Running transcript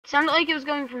Sounded like it was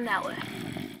going from that way.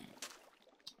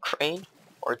 Crane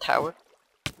or tower?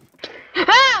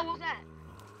 Ah! What was that?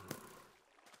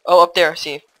 Oh, up there.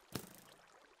 See.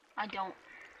 I don't.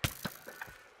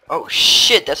 Oh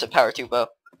shit! That's a power 2 bow.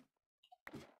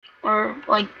 Or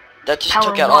like. That just Power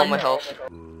took out all 1. my health.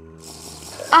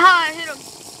 Aha! I hit him.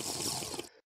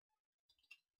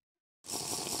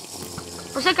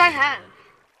 What's that guy have?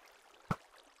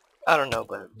 I don't know,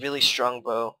 but a really strong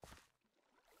bow.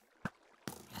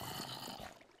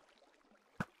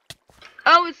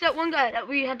 Oh, it's that one guy that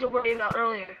we had to worry about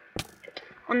earlier.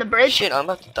 On the bridge. Shit, I'm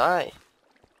about to die.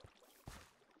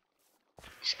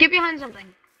 Just get behind something.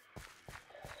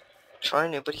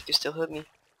 Trying to, but he can still hit me.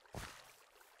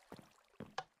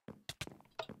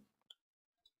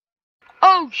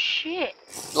 Oh shit.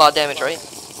 A lot of damage, right?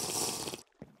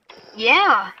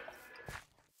 Yeah.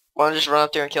 Wanna just run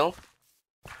up there and kill him?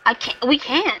 I can't. We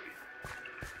can't.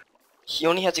 He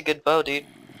only has a good bow, dude.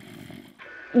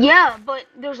 Yeah, but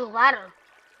there's a ladder.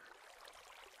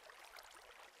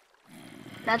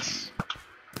 That's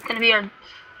gonna be our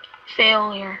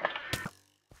failure.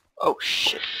 Oh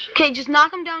shit. Okay, just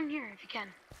knock him down here if you can.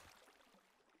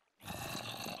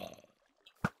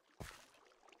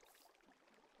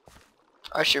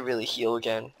 I should really heal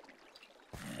again.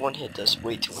 One hit does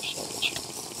way too much damage.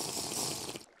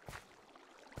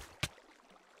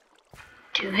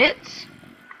 2 hits.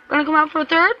 Gonna come out for a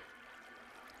 3rd?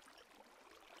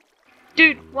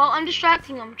 Dude, while I'm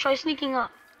distracting him, try sneaking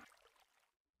up.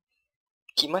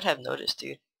 He might have noticed,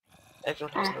 dude.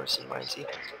 Everyone has noticed in mine, see?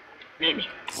 Maybe.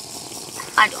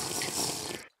 I don't.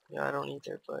 Yeah, I don't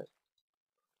either, but...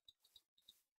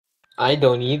 I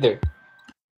don't either.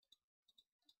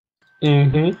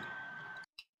 Mm-hmm.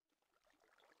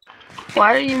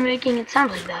 Why are you making it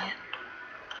sound like that?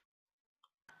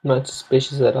 Not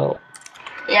suspicious at all.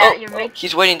 Yeah, oh, you're making...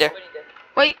 he's waiting there.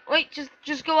 Wait,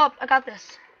 just go up. I got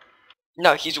this.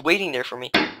 No, he's waiting there for me.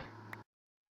 I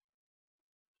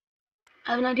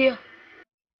have an idea.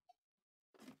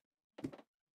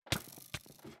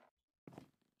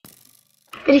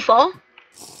 Did he fall?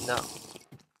 No.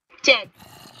 Dead.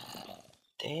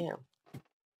 Damn.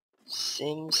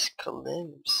 Sims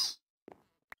Kalims.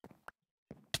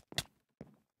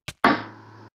 What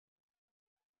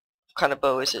kind of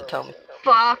bow is it? Tell me.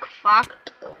 Fuck.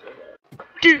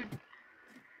 Dude,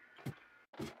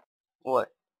 What?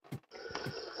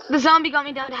 the zombie got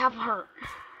me down to half a heart.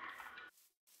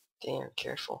 Damn,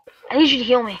 careful. I need you to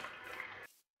heal me.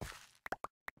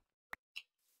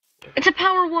 It's a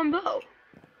power 1 bow.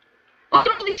 Look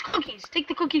at all these cookies. Take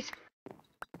the cookies.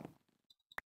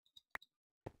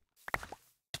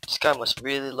 This guy must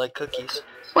really like cookies.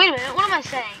 Wait a minute, what am I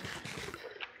saying?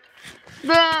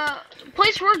 The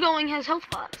place we're going has health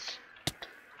pots.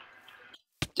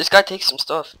 This guy takes some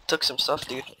stuff. Took some stuff,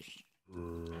 dude.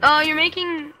 You're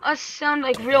making us sound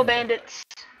like real bandits.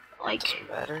 Like, Doesn't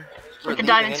matter. with the We're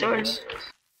diamond leaving sword. anyways.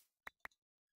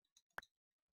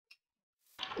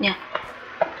 Yeah.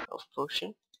 Health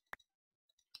potion.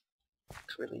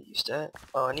 Could really use that.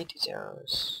 Oh, I need these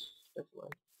arrows. Never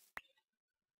mind.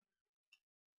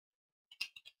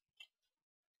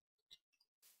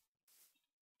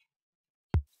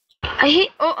 I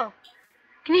hate. Oh.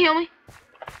 Can you heal me?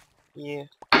 Yeah.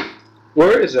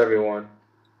 Where is everyone?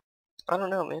 I don't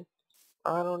know, man.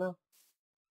 I don't know.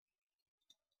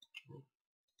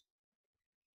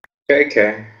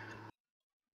 Okay.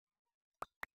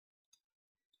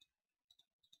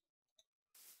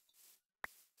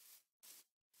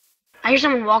 I hear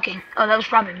someone walking. Oh, that was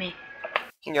probably me.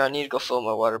 Yeah, I need to go fill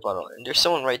my water bottle. And there's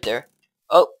someone right there.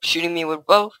 Oh, shooting me with a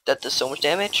bow. That does so much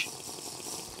damage.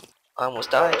 I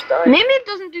almost died. Maybe it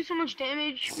doesn't do so much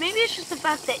damage. Maybe it's just the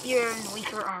fact that you're in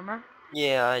weaker armor.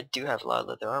 Yeah, I do have a lot of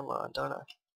leather armor on, don't I?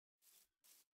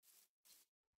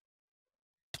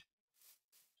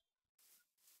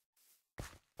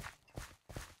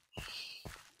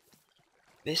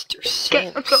 Mr. Sims.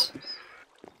 Okay, let's go.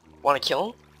 Wanna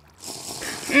kill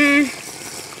him?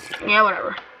 Yeah,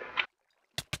 whatever.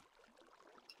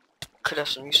 Could have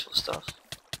some useful stuff.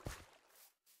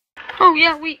 Oh,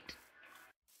 yeah, wheat.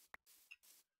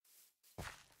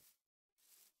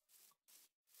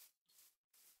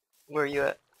 Where are you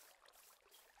at?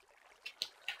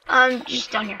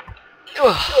 Just down here.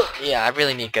 Yeah, I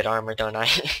really need good armor, don't I?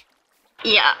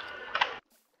 Yeah.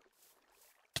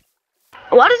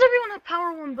 Why does everyone have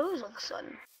power 1 bows all of a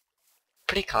sudden?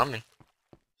 Pretty common.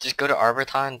 Just go to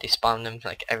Arborton, they spawn them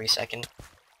like every second.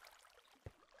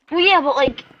 Well, yeah, but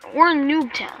like, we're in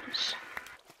noob towns.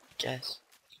 Guess.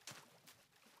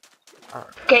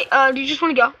 Okay, do you just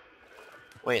want to go?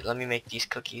 Wait, let me make these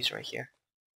cookies right here.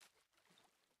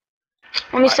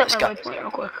 Let me Alright, set let's my go. waypoint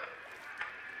real quick.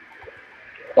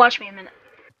 Watch me a minute.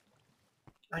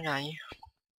 I got you.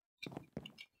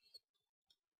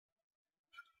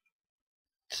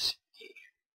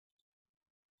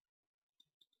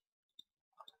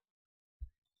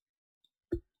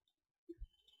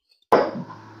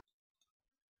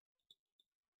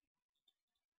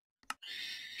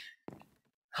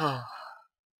 Huh.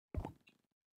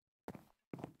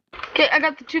 Okay, I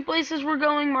got the 2 places we're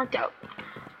going marked out.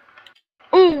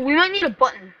 Ooh, we might need a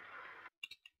button.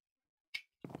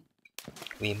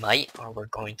 We might, or we're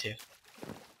going to.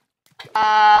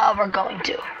 We're going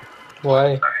to.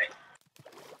 Why?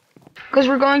 Because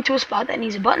we're going to a spot that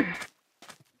needs a button.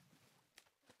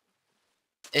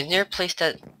 Isn't there a place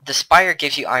that the spire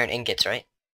gives you iron ingots, right?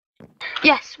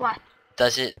 Yes, what?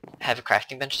 Does it have a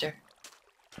crafting bench there?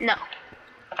 No.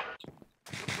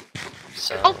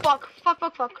 So. Oh, fuck. Fuck.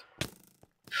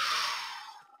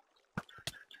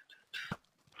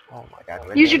 Oh my god.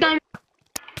 Where Use they- your diamond.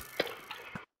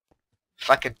 If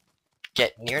I could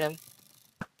get near them.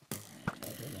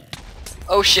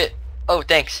 Oh shit. Oh,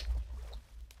 thanks.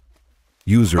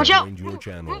 User Watch out. joined your Move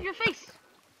channel. your face.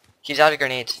 He's out of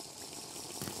grenades.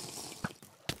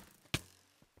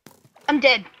 I'm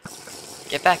dead.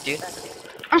 Get back, dude.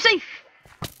 I'm safe.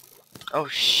 Oh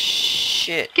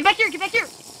shit. Get back here. Get back here.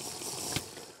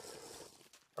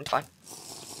 I'm fine.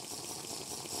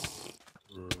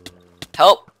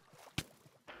 Help!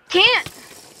 Can't.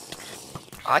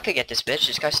 Oh, I could get this bitch.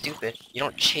 This guy's stupid. You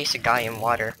don't chase a guy in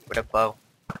water with a bow.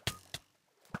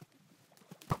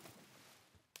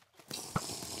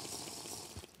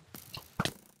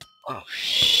 Oh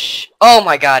oh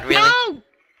my god, really? No.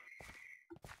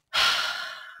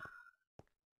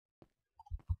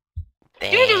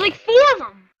 Damn. Dude, there's like 4 of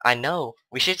them. I know.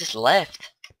 We should just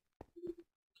left.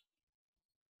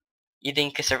 You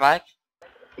think you could survive?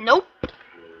 Nope.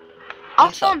 I'll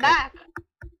That's not spawn good. back.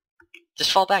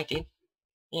 Just fall back, dude.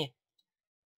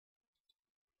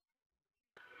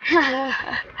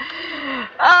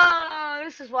 Oh,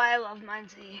 this is why I love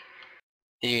Minez.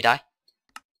 Did you die?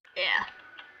 Yeah.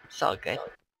 It's all good.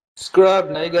 Scrub,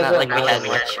 now you guys Not have like we had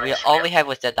knowledge. much. All we had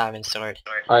was that diamond sword.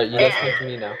 Alright, you guys come to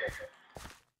me now.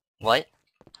 What?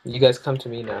 You guys come to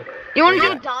me now. You want to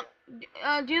Where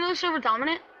do do you know the server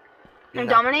Dominate? Or No.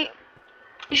 Dominate?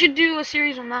 You should do a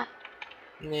series on that.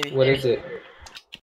 Maybe. What is it?